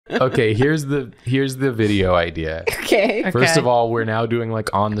Okay, here's the video idea. Okay. First of all, we're now doing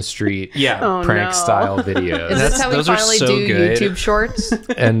like on the street prank style videos. Is this how we finally do YouTube shorts?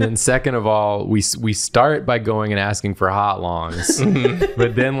 And then second of all, we start by going and asking for hot longs.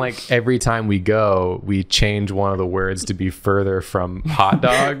 But then like every time we go, we change one of the words to be further from hot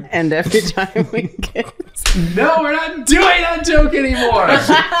dog. And every time we get... No, we're not doing that joke anymore.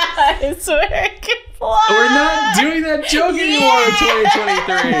 I swear I can fly. We're not doing that joke anymore in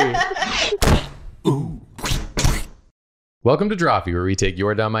 2023. Welcome to Drawfee, where we take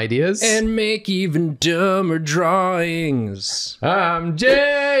your dumb ideas and make even dumber drawings. I'm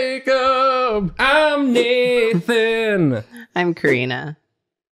Jacob. I'm Nathan. I'm Karina.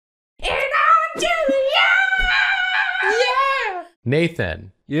 And I'm Julia! Yeah!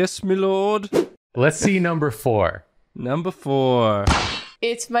 Nathan. Yes, my lord. Let's see number 4. Number 4.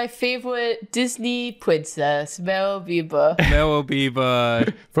 It's my favorite Disney princess, Meryl Bieber. Meryl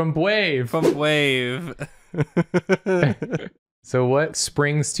Bieber. From Wave. From Wave. So what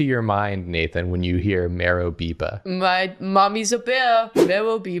springs to your mind, Nathan, when you hear Meryl Bieber? My mommy's a bear,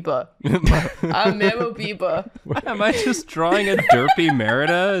 Meryl Bieber. I'm Meryl Bieber. Am I just drawing a derpy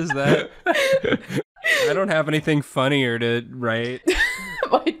Merida? Is that... I don't have anything funnier to write.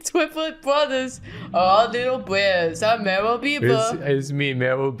 My triplet brothers are all little bears. I'm Meryl Bieber. It's me,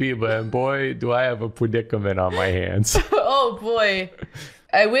 Meryl Bieber, and boy, do I have a predicament on my hands. Oh boy.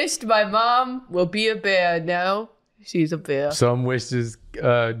 I wished my mom will be a bear. Now she's a bear. Some wishes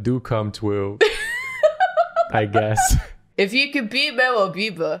do come true, I guess. If you could beat Meryl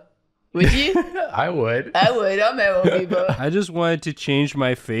Bieber, would you? I would. I would. I'm Meryl Bieber. I just wanted to change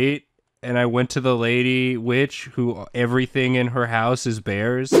my fate. And I went to the lady witch who everything in her house is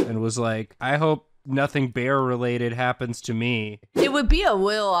bears and was like, I hope nothing bear related happens to me. It would be a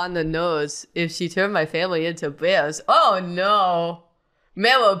little on the nose if she turned my family into bears. Oh no.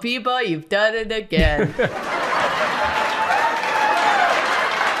 Meryl Bieber, you've done it again.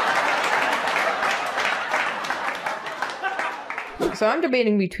 So I'm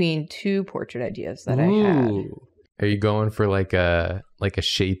debating between two portrait ideas that I had. Are you going for like a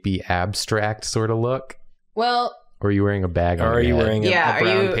shapy abstract sort of look? Well, or are you wearing a bag on Or are you your head? wearing a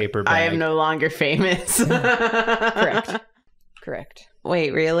brown paper bag? I am no longer famous. Correct.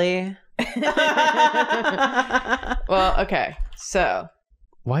 Wait, really? Well, okay. So.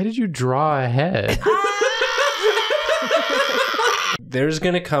 Why did you draw a head? There's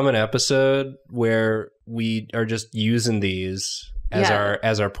going to come an episode where we are just using these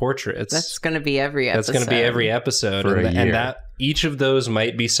as our portraits. That's going to be every episode. That's going to be every episode. And that each of those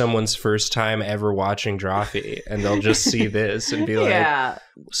might be someone's first time ever watching Drawfee. And they'll just see this and be like,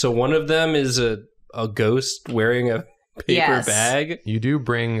 so one of them is a ghost wearing a paper bag. You do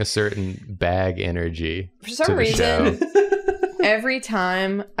bring a certain bag energy. For some reason, every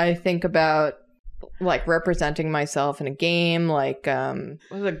time I think about like representing myself in a game, like was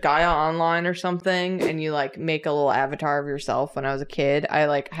it Gaia Online or something, and you like make a little avatar of yourself. When I was a kid, I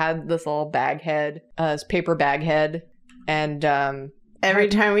like had this little bag head, this paper bag head, and every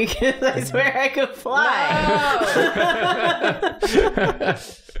time we kiss, I swear I could fly.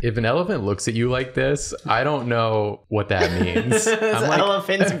 If an elephant looks at you like this, I don't know what that means. This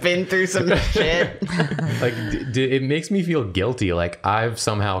elephant's been through some shit. Like, it makes me feel guilty. Like I've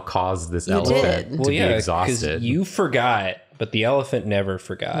somehow caused this elephant to be exhausted. You forgot, but the elephant never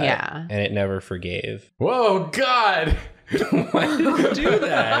forgot. Yeah. And it never forgave. Whoa, God! Why did you do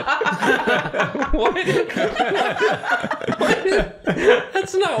that?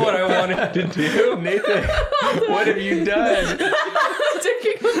 That's not what I wanted to do. Nathan, what have you done?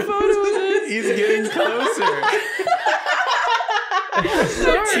 Taking a photo of this. He's getting closer.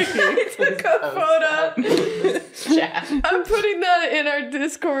 Sorry. I took a photo. I'm putting that in our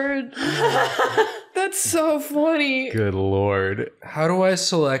Discord. That's so funny. Good Lord. How do I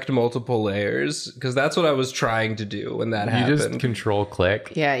select multiple layers? Because that's what I was trying to do when that happened. You just control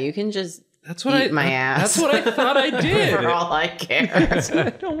click. Yeah, you can just That's what eat my ass. That's what I thought I did. For all I care. I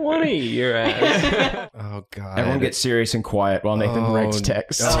don't want to eat your ass. Oh God! Everyone get serious and quiet while Nathan writes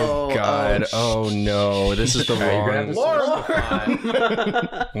text. Oh God! Oh no! This is the wrong.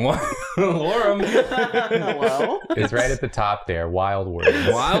 Lorem. Hello? It's right at the top there. Wild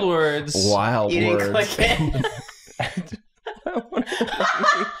words. Wild words. Wild You didn't words. click it.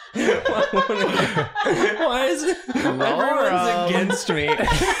 Why is it? Everyone's against me.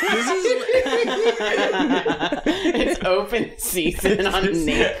 This is. It's open season on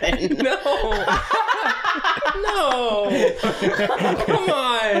Nathan. No. No. Come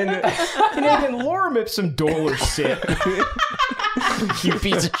on. Nathan, lure him if some dollars sit. You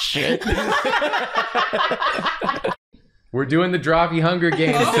piece of shit. We're doing the Drawfee Hunger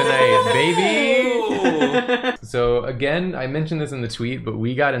Games tonight, baby! So again, I mentioned this in the tweet, but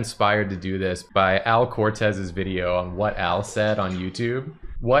we got inspired to do this by Al Cortez's video on What Al Said on YouTube.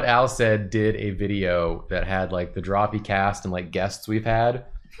 What Al Said did a video that had like the Drawfee cast and like guests we've had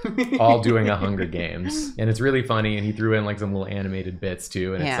all doing a Hunger Games. And it's really funny, and he threw in like some little animated bits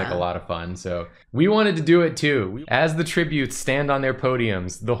too, and it's like a lot of fun. So we wanted to do it too. As the tributes stand on their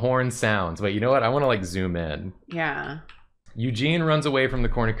podiums, the horn sounds. Wait, you know what? I want to like zoom in. Yeah. Eugene runs away from the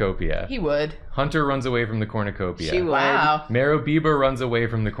cornucopia. He would. Hunter runs away from the cornucopia. She would. Wow. Marobiba runs away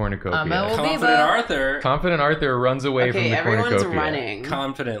from the cornucopia. Confident Arthur runs away from the cornucopia. Everyone's running.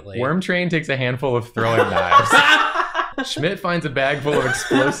 Confidently. Worm Train takes a handful of throwing knives. Schmidt finds a bag full of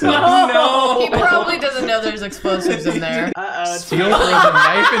explosives. No! He probably doesn't know there's explosives in there. Uh-oh. Steel throws a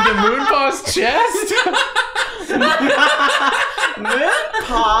knife into Moonpaw's chest.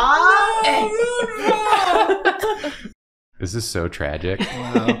 Moonpaw? This is so tragic.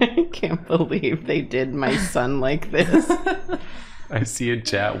 Wow. I can't believe they did my son like this. I see in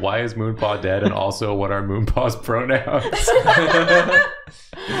chat, why is Moonpaw dead? And also, what are Moonpaw's pronouns?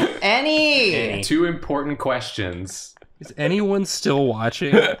 Any. 2 important questions. Is anyone still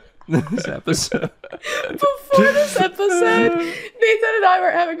watching this episode? Before this episode, Nathan and I were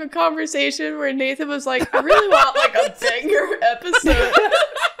having a conversation where Nathan was like, I really want like a banger episode.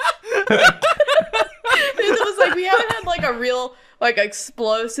 Nathan was like, we haven't had like a real like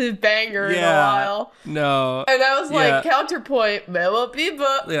explosive banger in a while. No. And I was like, counterpoint,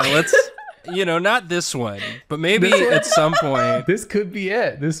 Marobiba. Yeah, let's, not this one, but maybe at some point. This could be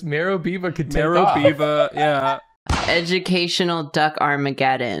it. This Marobiba could take off. Marobiba, yeah. Educational Duck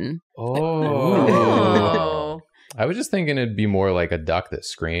Armageddon. Oh. I was just thinking it'd be more like a duck that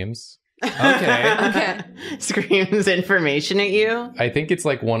screams. Okay. Screams information at you. I think it's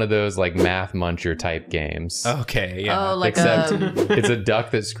like one of those like math muncher type games. Okay, yeah. Oh, like Except it's a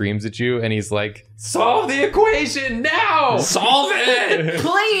duck that screams at you and he's like, solve the equation now! Solve it!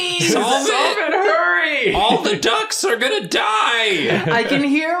 Please! Solve it! Hurry! All the ducks are gonna die! I can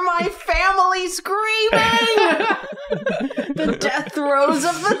hear my family screaming! The death throes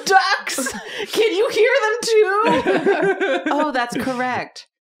of the ducks! Can you hear them too? Oh, that's correct.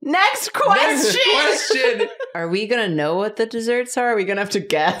 Next question! Are we gonna know what the desserts are? Are we gonna have to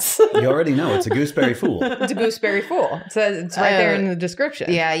guess? You already know. It's a gooseberry fool. It's a gooseberry fool. It says it's right there in the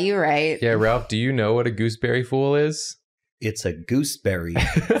description. Yeah, you're right. Yeah, Ralph, do you know what a gooseberry fool is? It's a gooseberry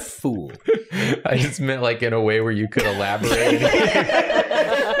fool. I just meant like in a way where you could elaborate.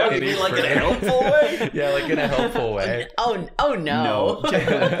 You mean like in a helpful way? Yeah, like in a helpful way. Oh no.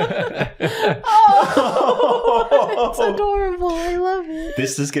 Oh, it's adorable. I love it.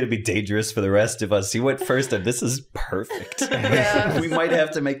 This is going to be dangerous for the rest of us. You went first, and this is perfect. Yeah. We might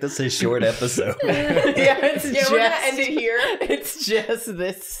have to make this a short episode. We're gonna end it here. It's just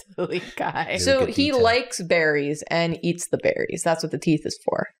this silly guy. So good he detail. likes berries and eats the berries. That's what the teeth is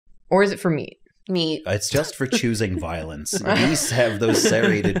for. Or is it for meat? Meat. It's just for choosing violence. Geese have those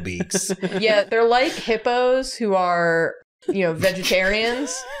serrated beaks. Yeah, they're like hippos who are,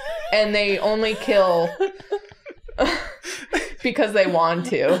 vegetarians, and they only kill because they want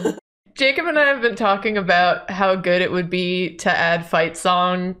to. Jacob and I have been talking about how good it would be to add fight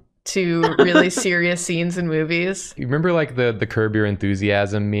song to really serious scenes in movies. You remember like the Curb Your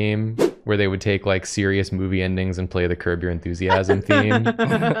Enthusiasm meme where they would take like serious movie endings and play the Curb Your Enthusiasm theme?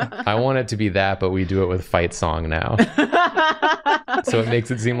 I want it to be that, but we do it with fight song now. So it makes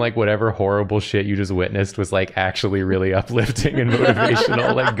it seem like whatever horrible shit you just witnessed was like actually really uplifting and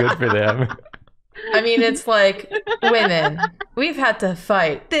motivational. Like good for them. I mean, it's like, women, we've had to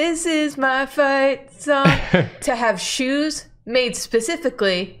fight. This is my fight song. To have shoes made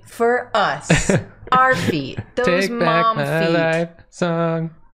specifically for us. Our feet. Those Take mom back my feet. life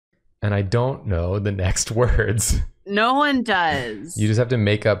song. And I don't know the next words. No one does. You just have to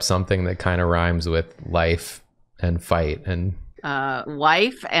make up something that kind of rhymes with life and fight and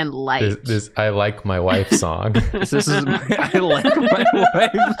Wife and light. this I like my wife song. This is I like my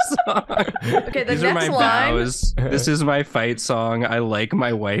wife's song. Okay, the These are next my line. vows. This is my fight song. I like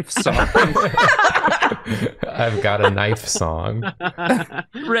my wife's song. I've got a knife song.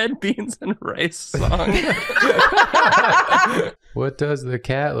 Red beans and rice song. What does the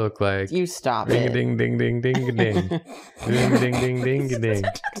cat look like? You stop Ring a it. ding ding ding ding a ding. Ding ding ding ding a ding.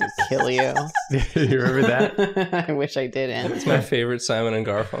 Kill you. You remember that? I wish I didn't. It's my favorite Simon and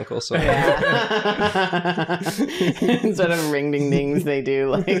Garfunkel song. Yeah. Instead of ring ding dings, they do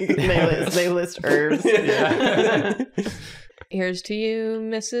like they list herbs. Yeah. Here's to you,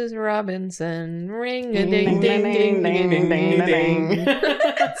 Mrs. Robinson. Ring a ding ding ding ding ding ding ding.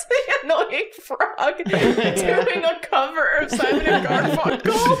 That's the annoying frog doing a cover of Simon and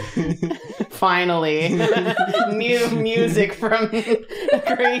Garfunkel. Finally, new music from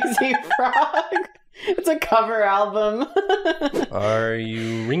Crazy Frog. It's a cover album. Are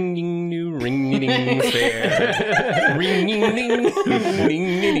you ringing new ring-ding fair?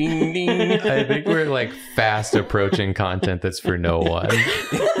 Ring-ding-ding-ding-ding-ding. I think we're like fast approaching content that's for no one.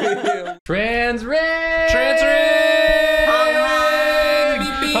 Trans rig! Trans rig!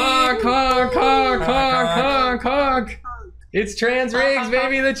 Honk, honk, honk, honk, honk, honk. It's Trans Rigs,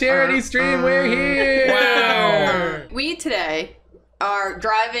 baby, the charity stream. We're here. Wow. We today are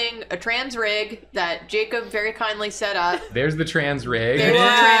driving a trans rig that Jacob very kindly set up. There's the trans rig. There's the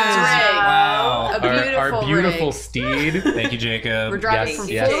trans rig. Wow. Our beautiful rig. steed. Thank you, Jacob. We're driving from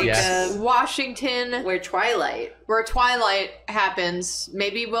yes. Washington, Where Twilight happens.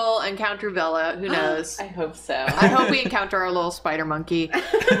 Maybe we'll encounter Bella. Who knows? I hope so. I hope we encounter our little spider monkey.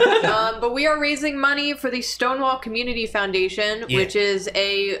 But we are raising money for the Stonewall Community Foundation, which is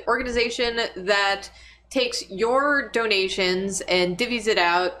a organization that takes your donations and divvies it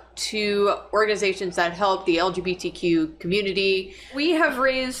out to organizations that help the LGBTQ community. We have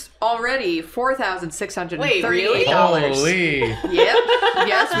raised already $4,638. Wait, really? Holy. Yep.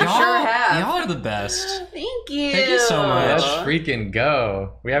 Yes, we sure have. Y'all are the best. Thank you. Thank you so much. Let's freaking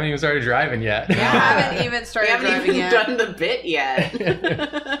go. We haven't even started driving yet. We haven't even started We haven't driving even yet. done the bit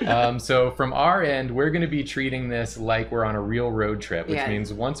yet. So from our end, we're going to be treating this like we're on a real road trip, which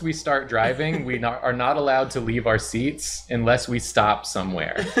means once we start driving, we are not allowed to leave our seats unless we stop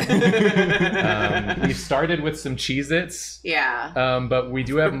somewhere. We've started with some Cheez-Its. Yeah. But we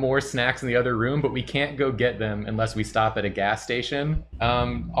do have more snacks in the other room, but we can't go get them unless we stop at a gas station.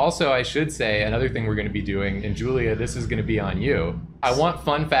 Also, I should say, another thing we're going to be doing, and Julia, this is going to be on you. I want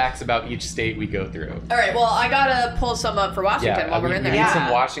fun facts about each state we go through. All right, well, I gotta pull some up for Washington while we're in there. We need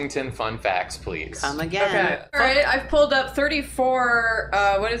some Washington fun facts, please. Come again. Okay. All right, I've pulled up 34,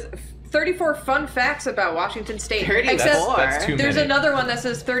 34 fun facts about Washington State. 34? That's too There's many. another one that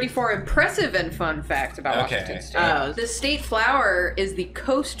says 34 impressive and fun facts about Washington State. Oh. The state flower is the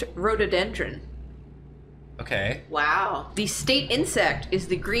coast rhododendron. Okay. Wow. The state insect is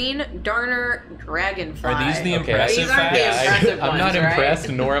the green darner dragonfly. Are these the Okay. impressive These aren't the facts? impressive I'm not ones, right? impressed,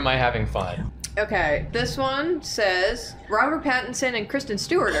 nor am I having fun. Okay, this one says Robert Pattinson and Kristen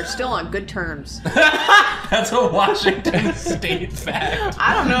Stewart are still on good terms. That's a Washington State fact.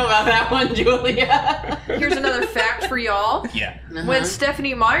 I don't know about that one, Julia. Here's another fact for y'all. Yeah. When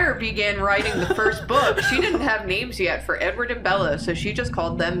Stephanie Meyer began writing the first book, she didn't have names yet for Edward and Bella, so she just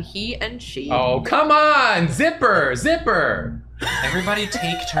called them he and she. Oh, come on! Zipper! Everybody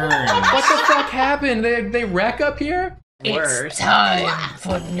take turns. What the fuck happened? They wreck up here? Worse. Time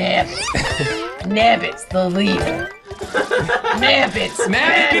for Nabbit. Nabbit's the leader. Nabbit's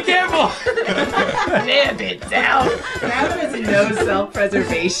Matt, be careful! Nabbit's out. That was no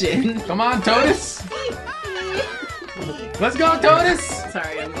self-preservation. Come on, Totus! Let's go, Totus!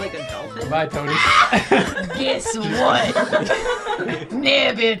 Sorry, I'm like a dolphin. Bye, Totus. Guess what?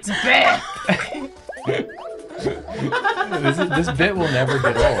 Nabbit's back. This bit will never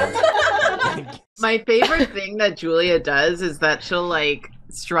get old. My favorite thing that Julia does is that she'll like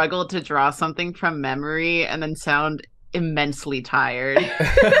struggle to draw something from memory and then sound immensely tired.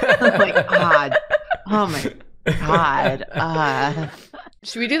 Like, God. Oh my God.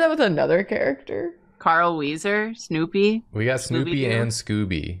 Should we do that with another character? Carl Weezer, Snoopy. We got Snoopy Scooby-Doo. and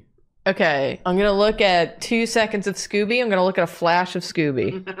Scooby. Okay, I'm gonna look at 2 seconds of Scooby. I'm gonna look at a flash of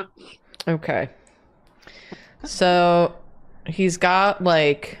Scooby. Okay. So he's got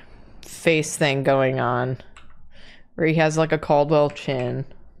like face thing going on where he has like a Caldwell chin.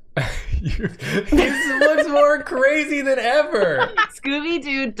 This looks more crazy than ever.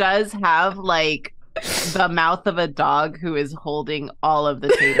 Scooby-Doo does have like the mouth of a dog who is holding all of the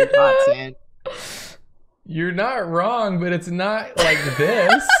tater tots in. You're not wrong, but it's not like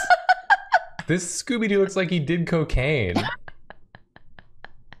this. This Scooby-Doo looks like he did cocaine.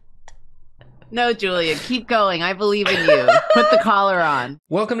 No, Julia, keep going. I believe in you. Put the collar on.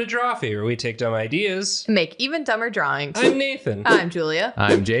 Welcome to Drawfee, where we take dumb ideas. Make even dumber drawings. I'm Nathan. I'm Julia.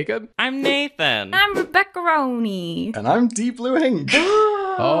 I'm Jacob. I'm Nathan. I'm Rebecca Roney. And I'm Deep Blue Ink.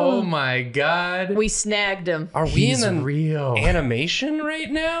 Oh my god. We snagged him. Are we He's in an real. animation right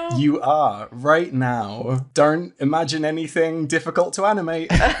now? You are, right now. Don't imagine anything difficult to animate.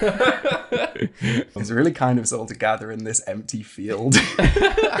 It's really kind of all together in this empty field.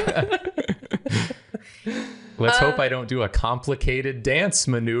 Let's hope I don't do a complicated dance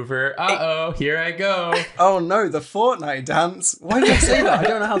maneuver. Uh-oh, here I go. Oh no, the Fortnite dance. Why did I say that? I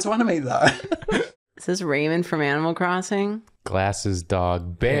don't know how to animate that. Is this Raymond from Animal Crossing? Glasses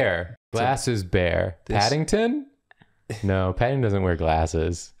dog bear. Glasses bear. Paddington? No, Paddington doesn't wear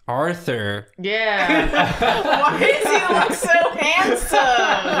glasses. Arthur. Yeah. Why does he look so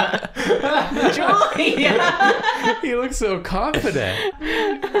handsome? Julia. He looks so confident.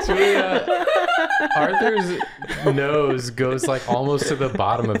 Julia, Arthur's nose goes like almost to the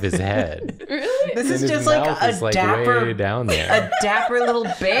bottom of his head. Really? This is his just like mouth a is, like, dapper, way down there. a dapper little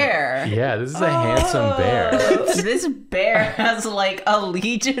bear. Yeah, this is a handsome bear. This bear has like a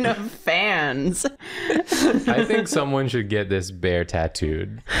legion of fans. I think someone should get this bear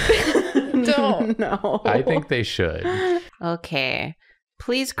tattooed. Don't. No. I think they should. Okay.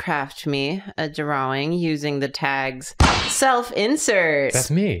 Please craft me a drawing using the tags self-insert.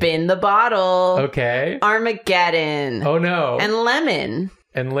 That's me. Spin the bottle. Okay. Armageddon. Oh no. And lemon.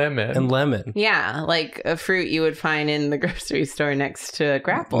 And lemon. And lemon. Yeah, like a fruit you would find in the grocery store next to a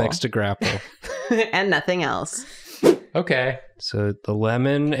grapple. Next to grapple. And nothing else. Okay. So the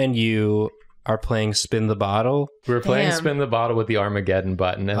lemon and you are playing spin the bottle. We're playing Damn. spin the bottle with the Armageddon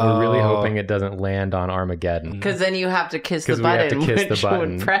button, and we're really hoping it doesn't land on Armageddon. Because then you have to kiss the 'Cause we have button, to kiss the which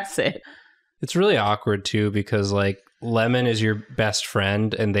button. would press it. It's really awkward too because like Lemon is your best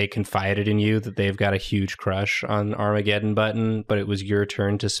friend and they confided in you that they've got a huge crush on Armageddon button, but it was your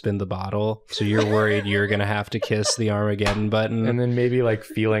turn to spin the bottle. So you're worried you're going to have to kiss the Armageddon button. And then maybe like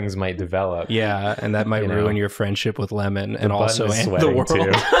feelings might develop. Yeah, and that might You know. ruin your friendship with Lemon and The also button is end the sweating, world.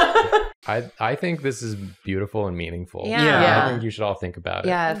 too. I think this is beautiful and meaningful. Yeah. I think you should all think about it.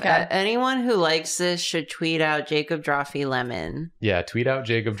 Yeah, if Okay. anyone who likes this should tweet out Jacob Drawfee Lemon. Yeah, tweet out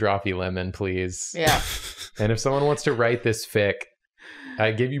Jacob Drawfee Lemon, please. Yeah. And if someone wants to write this fic,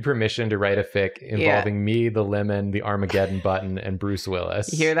 I give you permission to write a fic involving me, the lemon, the Armageddon button, and Bruce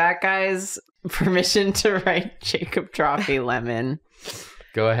Willis. You hear that, guys? Permission to write Jacob Drawfee Lemon.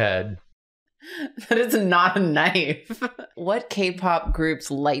 Go ahead. That is not a knife. What K-pop group's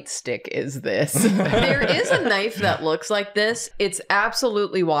light stick is this? There is a knife that looks like this. It's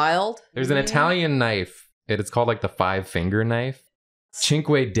absolutely wild. There's an Italian knife. It's called like the 5-finger knife.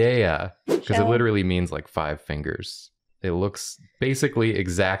 Cinque Dea, because it literally means like 5 fingers. It looks basically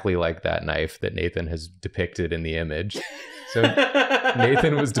exactly like that knife that Nathan has depicted in the image. So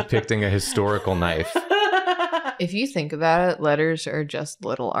Nathan was depicting a historical knife. If you think about it, letters are just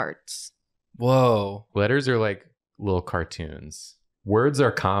little arts. Whoa. Letters are like little cartoons. Words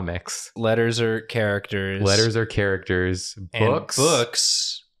are comics. Letters are characters. Letters are characters. Books, And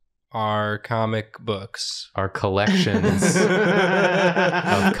books are comic books. are collections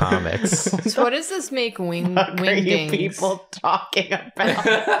of comics. So what does this make What are you wingdings? people talking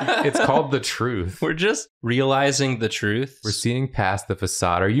about? It's called the truth. We're just realizing the truth. We're seeing past the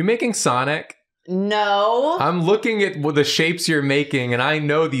facade. Are you making Sonic? No. I'm looking at the shapes you're making, and I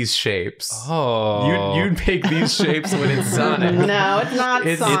know these shapes. Oh. You'd make these shapes when it's Sonic. No, it's not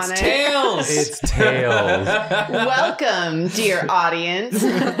It's Sonic. Tails. It's Tails. Welcome, dear audience,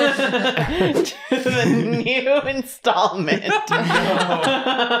 to the new installment. It's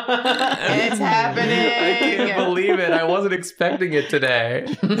happening. I can't believe it. I wasn't expecting it today.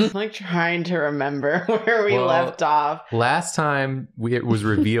 I'm like trying to remember where we Well, left off. Last time it was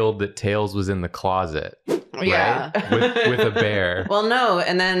revealed that Tails was in the closet. Yeah. Right? With a bear. Well, no,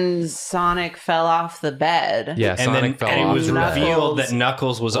 and then Sonic fell off the bed. Yeah, And Sonic then fell and off. it was the bed. revealed that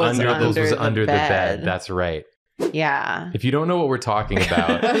Knuckles was under Knuckles the was the under the bed. bed. That's right. Yeah. If you don't know what we're talking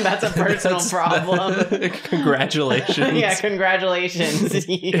about, That's a personal problem. Congratulations. Yeah, congratulations.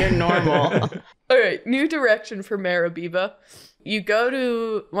 You're normal. All right, new direction for Marabiba. You go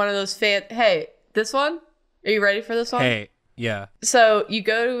to one of those Hey, this one? Are you ready for this one? Hey, yeah. So you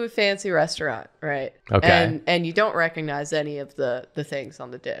go to a fancy restaurant, right? Okay. And you don't recognize any of the things on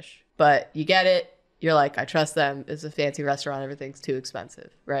the dish, but you get it. You're like, I trust them. It's a fancy restaurant. Everything's too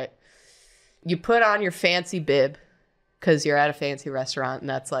expensive, right? You put on your fancy bib because you're at a fancy restaurant, and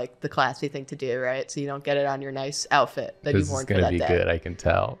that's like the classy thing to do, right? So you don't get it on your nice outfit that this you've is worn for going to that be day. good, I can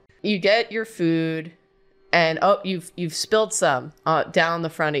tell. You get your food, and you've spilled some down the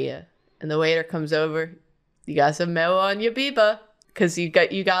front of you, and the waiter comes over. You got some marrow on your biba because you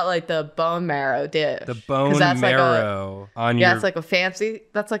got like the bone marrow dish. The bone marrow on Yeah, your it's like a fancy.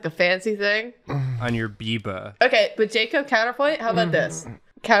 That's like a fancy thing. on your biba. Okay, but Jacob, counterpoint. How about this?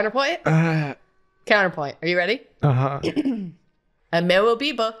 Counterpoint. Counterpoint. Are you ready? Uh-huh. A marrow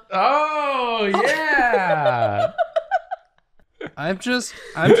biba. Oh, yeah. I'm just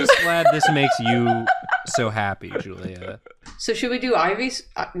glad this makes you so happy, Julia. So should we do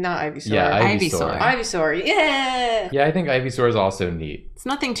Ivysaur? Not Ivysaur. Yeah, Ivysaur. Ivysaur. Yeah. Yeah, I think Ivysaur is also neat. It's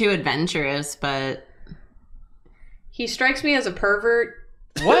nothing too adventurous, but He strikes me as a pervert.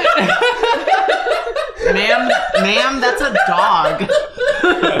 What? ma'am, that's a dog.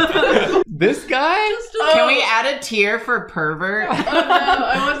 This guy? Can we add a tier for pervert? Oh, no,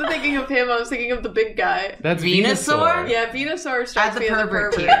 I wasn't thinking of him. I was thinking of the big guy. That's Venusaur? Yeah, Venusaur strikes Add the me as a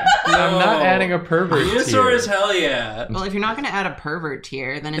pervert pervert. tier. I'm not adding a pervert Venusaur tier. is hell yeah. Well, if you're not going to add a pervert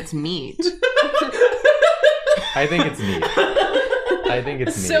tier, then it's meat. I think it's neat. I think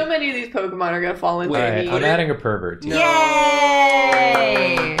it's neat. So many of these Pokemon are gonna fall into Alright, me. I'm adding a pervert tier.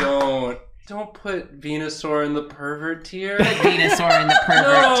 Yay! Don't put Venusaur in the pervert tier. Put Venusaur in the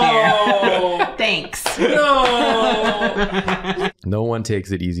pervert tier. Thanks. No. No one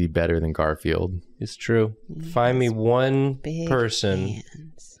takes it easy better than Garfield. It's true. Find me one person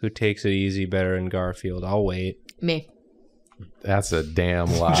who takes it easy better than Garfield. I'll wait. Me. That's a damn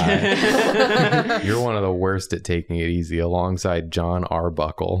lie. You're one of the worst at taking it easy alongside John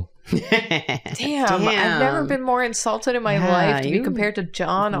Arbuckle. Damn, I've never been more insulted in my life to be compared to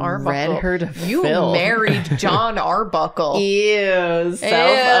John Arbuckle. Read her to You filth. married John Arbuckle. Ew,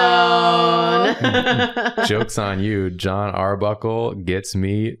 self-own. Joke's on you. John Arbuckle gets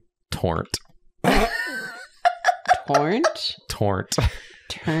me torrent. Torrent? Torrent.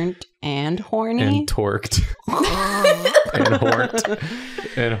 Turnt and horny? And torqued. And horned.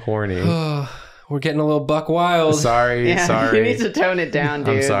 And horny. We're getting a little buck wild. Sorry. You need to tone it down,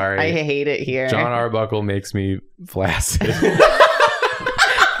 dude. I'm sorry. I hate it here. John Arbuckle makes me flaccid.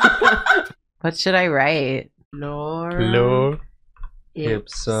 What should I write? Hello.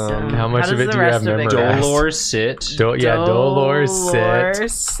 Ipsum. How much How of it does do the you have rest of it memorized? Dolor sit. Dolor sit.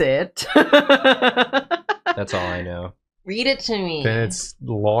 Sit. That's all I know. Read it to me. Then it's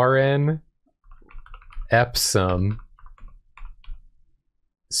Lauren Epsom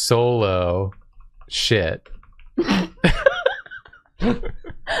Solo shit.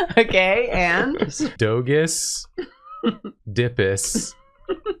 Okay, and? Dogus Dippus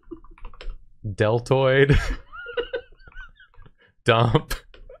Deltoid Dump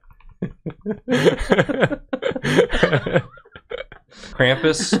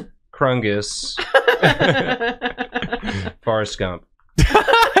Krampus, Krungus, Forrest Gump.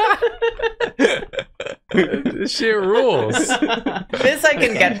 This shit rules. This I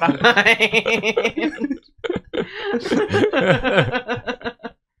can get behind.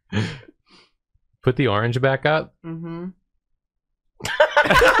 Put the orange back up. Mm-hmm.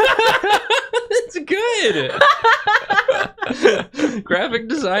 It's good. Graphic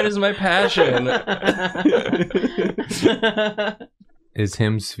design is my passion. Is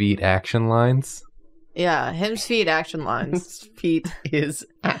him's feet action lines? Yeah, him's feet action lines. Feet is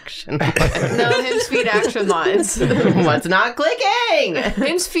action. No, him's feet action lines. What's not clicking?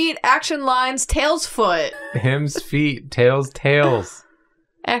 Him's feet action lines, tails foot. Him's feet, tails.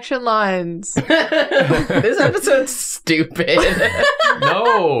 Action lines. This episode's stupid.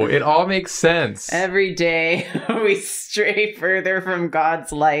 No, it all makes sense. Every day we stray further from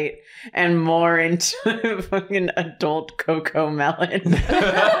God's light and more into fucking adult Coco Melon.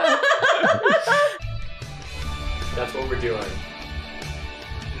 That's what we're doing.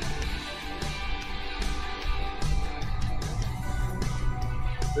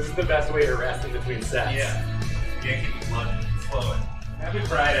 This is the best way to rest in between sets. Yeah. Yeah, keep blood flowing. Happy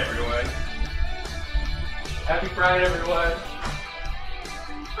Pride, everyone. Happy Pride, everyone.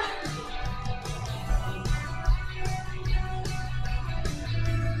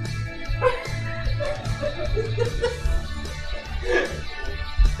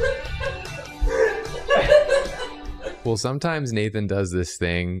 Well, sometimes Nathan does this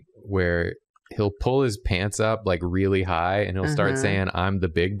thing where he'll pull his pants up like really high and he'll start saying, "I'm the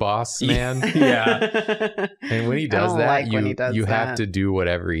big boss man." Yeah. And when he does that, you have to do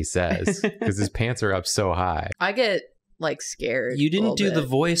whatever he says because his pants are up so high. I get like scared. You didn't do the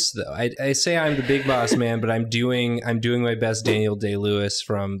voice though. I say I'm the big boss man, but I'm doing my best Daniel Day-Lewis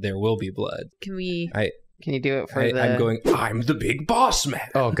from There Will Be Blood. Can you do it for I'm going, I'm the big boss man.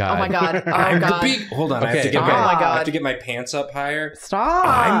 Oh God. Oh my God. Oh I'm God. the big. Hold on. Okay. I have to get Oh my God. I have to get my pants up higher. Stop.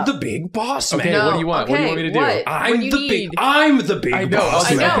 I'm the big boss man. Okay, what do you want? What do you want me to do? What? I'm What do you the big. need? I'm the big I know. boss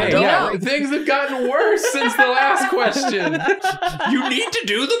Okay, man. okay, Don't yeah. know. Things have gotten worse since the last question. You need to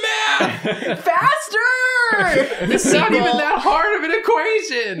do the math. Faster! It's not even that hard of an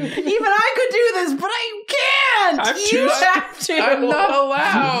equation. Even I could do this, but I can't. You have to. I'm not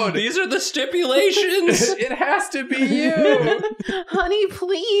allowed. These are the stipulations. It has to be you. Honey,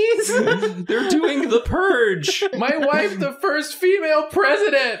 please. They're doing the purge. My wife, the first female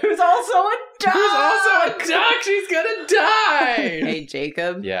president. Who's also a duck. Who's also a duck? She's gonna die. Hey,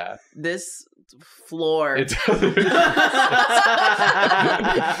 Jacob. Yeah. This floor. It's Shut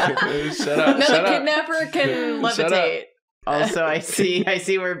up. No, the kidnapper can Shut up. levitate. Also, I see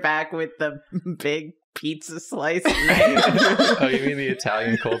we're back with the big pizza slice knife. Oh, you mean the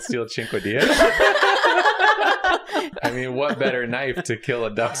Italian cold steel cinquedilla? I mean, what better knife to kill a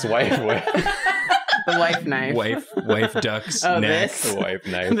duck's wife with? The wife knife. Wife duck's Oh, neck. this? The wife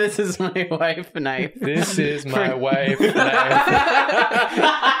knife. This is my wife knife. This is my wife knife.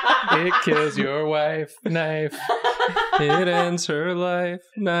 It kills your wife knife. It ends her life.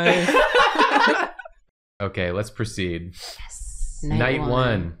 Knife. Okay, let's proceed. Yes. Night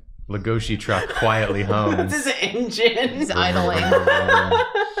one. Legoshi truck quietly homes. This engine. He's idling.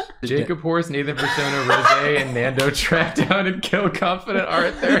 Jacob Horse, Nathan Persona, Rosé, and Nando track down and kill Confident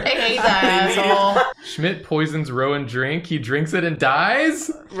Arthur. I hate that asshole. Schmidt poisons Rowan drink. He drinks it and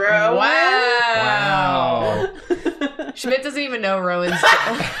dies? Bro. Wow. Schmidt doesn't even know Rowan's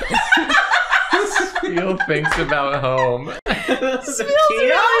Steele thinks about home. Steele's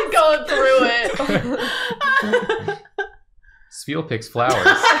really going through it. Spiel picks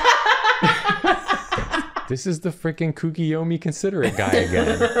flowers. This is the freaking Kukiyomi considerate guy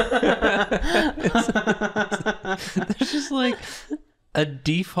again. There's just like a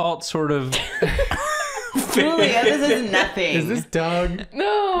default sort of. Julia, this is nothing. Is this Doug?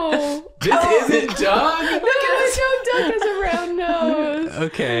 No. This isn't Doug? No, Doug has a round nose.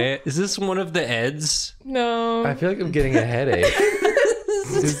 Okay, is this one of the Eds? No. I feel like I'm getting a headache.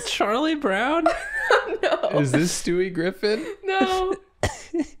 Is this Charlie Brown? No. Is this Stewie Griffin? No.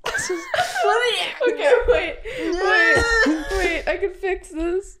 Okay, wait, I can fix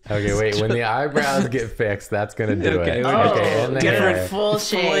this. Okay, wait. When the eyebrows get fixed, that's gonna do Okay, it. okay. Okay, and the Different hair. Full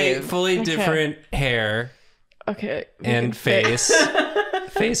shave. Fully different hair Okay. and face.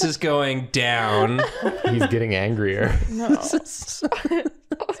 Face is going down. He's getting angrier. No.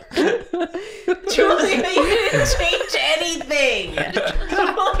 Julia, you didn't change anything.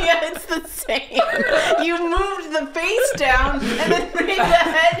 Julia, it's the same. You moved the face down and then made the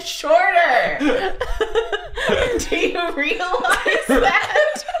head shorter. Do you realize that?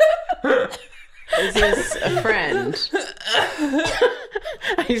 Is this a friend?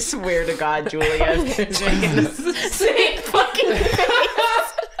 I swear to God, Julia, I'm making the same fucking face.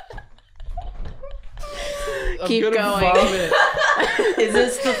 Keep going. Is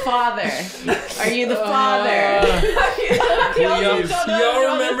this the father? Are you the father?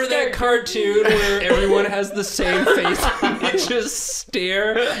 Y'all remember that cartoon where everyone has the same face and they just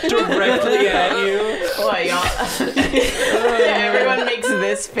stare directly at you? What, y'all? Everyone makes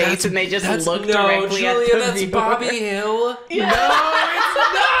this face and they just look directly Julia, at the that's viewer. Bobby Hill. Yeah. No,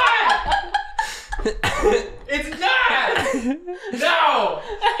 it's not. It's not. No.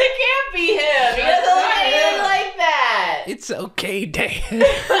 It can't be him. He doesn't look like that. It's okay, Dad.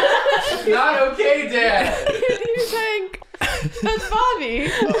 Not okay, Dad. You think that's Bobby?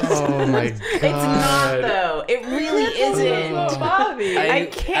 Oh my god. It's not though. It really isn't. Bobby. I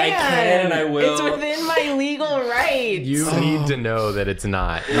can. I can and I will. It's within my legal rights. You need to know that it's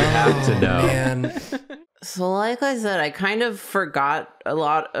not. You have to know. Man. So like I said, I kind of forgot a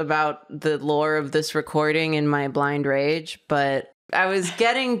lot about the lore of this recording in my blind rage, but I was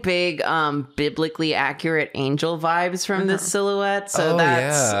getting big biblically accurate angel vibes from this silhouette. So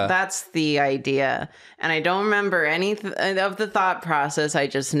that's the idea. And I don't remember any of the thought process. I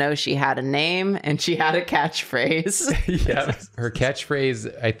just know she had a name and she had a catchphrase. Yeah. Her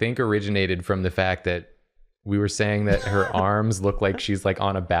catchphrase, I think, originated from the fact that we were saying that her arms look like she's like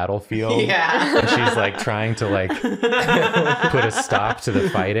on a battlefield. Yeah. And she's like trying to like put a stop to the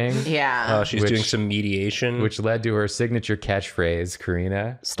fighting. Yeah. Oh, she's doing some mediation. Which led to her signature catchphrase,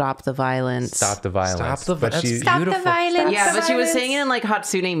 Karina. Stop the violence. Stop the violence. Stop the violence. Stop the violence. Yeah, but she was saying it in like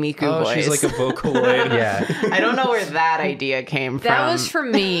Hatsune Miku voice. She's like a Vocaloid. Yeah. I don't know where that idea came from. That was for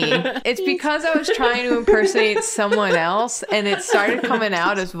me. It's because I was trying to impersonate someone else and it started coming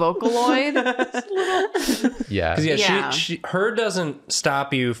out as Vocaloid. Yeah. Because she her doesn't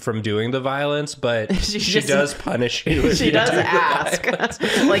stop you from doing the violence, but she does punish you. If She you does do the ask. violence.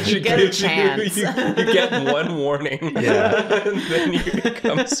 Like, you She get a gives chance. You get one warning. Yeah. And then you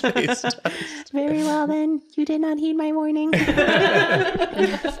become space dust. Very well then. You did not heed my warning.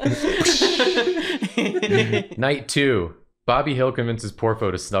 Night 2. Bobby Hill convinces Porfo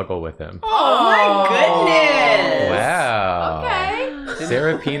to snuggle with him. Oh my goodness. Wow. Okay.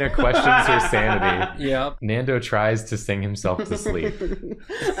 Sarah Pina questions her sanity. Yep. Nando tries to sing himself to sleep.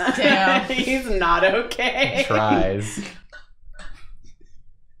 Damn. He's not okay. Tries.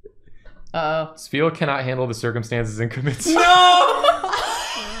 Uh-oh. Spiel cannot handle the circumstances and commits. No!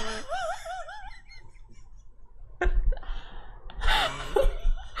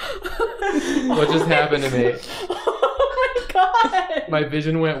 happened to me. Oh my god. My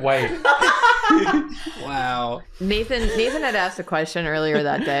vision went white. Wow. Nathan had asked a question earlier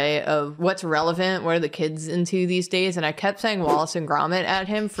that day of what's relevant, what are the kids into these days, and I kept saying Wallace and Gromit at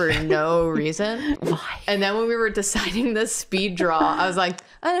him for no reason. Why? And then when we were deciding the speed draw, I was like,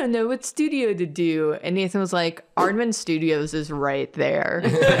 I don't know what studio to do, and Nathan was like, Aardman Studios is right there.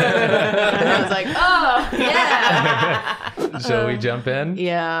 And I was like, oh yeah. Shall we jump in?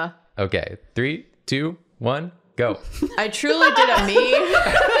 Yeah. Okay, 3, 2, 1, go. I truly did a me.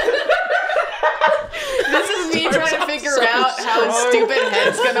 This is me trying to figure out how a stupid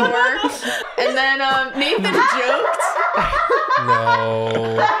head's gonna work. And then Nathan joked.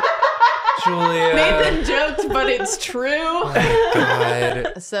 No. Julia. Nathan joked, but it's true. Oh my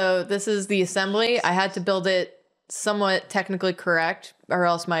God. So this is the assembly. I had to build it somewhat technically correct, or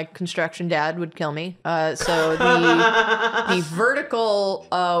else my construction dad would kill me. So the vertical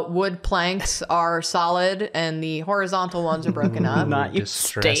wood planks are solid, and the horizontal ones are broken up. Not you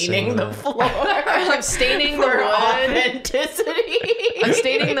staining the floor. I'm staining the wood. Authenticity. I'm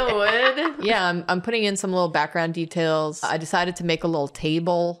staining the wood. Yeah, I'm putting in some little background details. I decided to make a little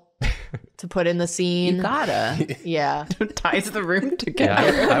table to put in the scene. You gotta. Yeah. Ties the room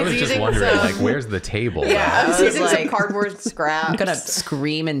together. Yeah, I was just using wondering, some- like, where's the table? Yeah, I was using some like- cardboard scraps. I'm gonna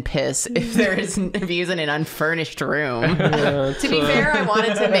scream and piss if if he's in an unfurnished room. To be fair, I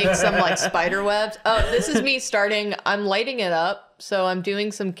wanted to make some like spider webs. Oh, this is me starting. I'm lighting it up, so I'm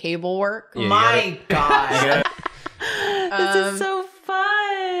doing some cable work. Yeah, My God. This Um, is so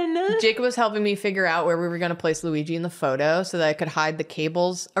fun. Jacob was helping me figure out where we were going to place Luigi in the photo so that I could hide the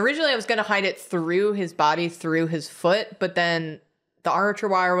cables. Originally, I was going to hide it through his body, through his foot, but then the armature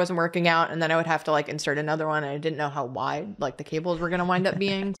wire wasn't working out, and then I would have to like insert another one, and I didn't know how wide like the cables were going to wind up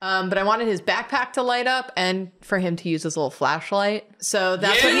being. But I wanted his backpack to light up and for him to use his little flashlight. So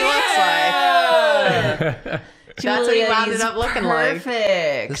that's what he looks like. That's what he wound up looking like.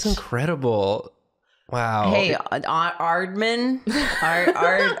 Perfect. This is incredible. Wow. Hey, Aardman,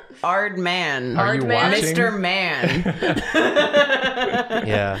 Aardman, Are you watching? Mr. Man.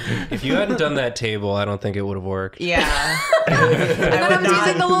 Yeah. If you hadn't done that table, I don't think it would have worked. Yeah. And then I was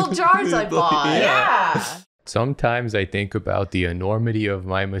using the little jars I bought. Yeah. Sometimes I think about the enormity of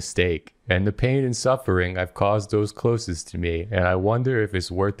my mistake and the pain and suffering I've caused those closest to me, and I wonder if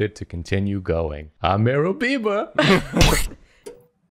it's worth it to continue going. I'm Meryl Bieber.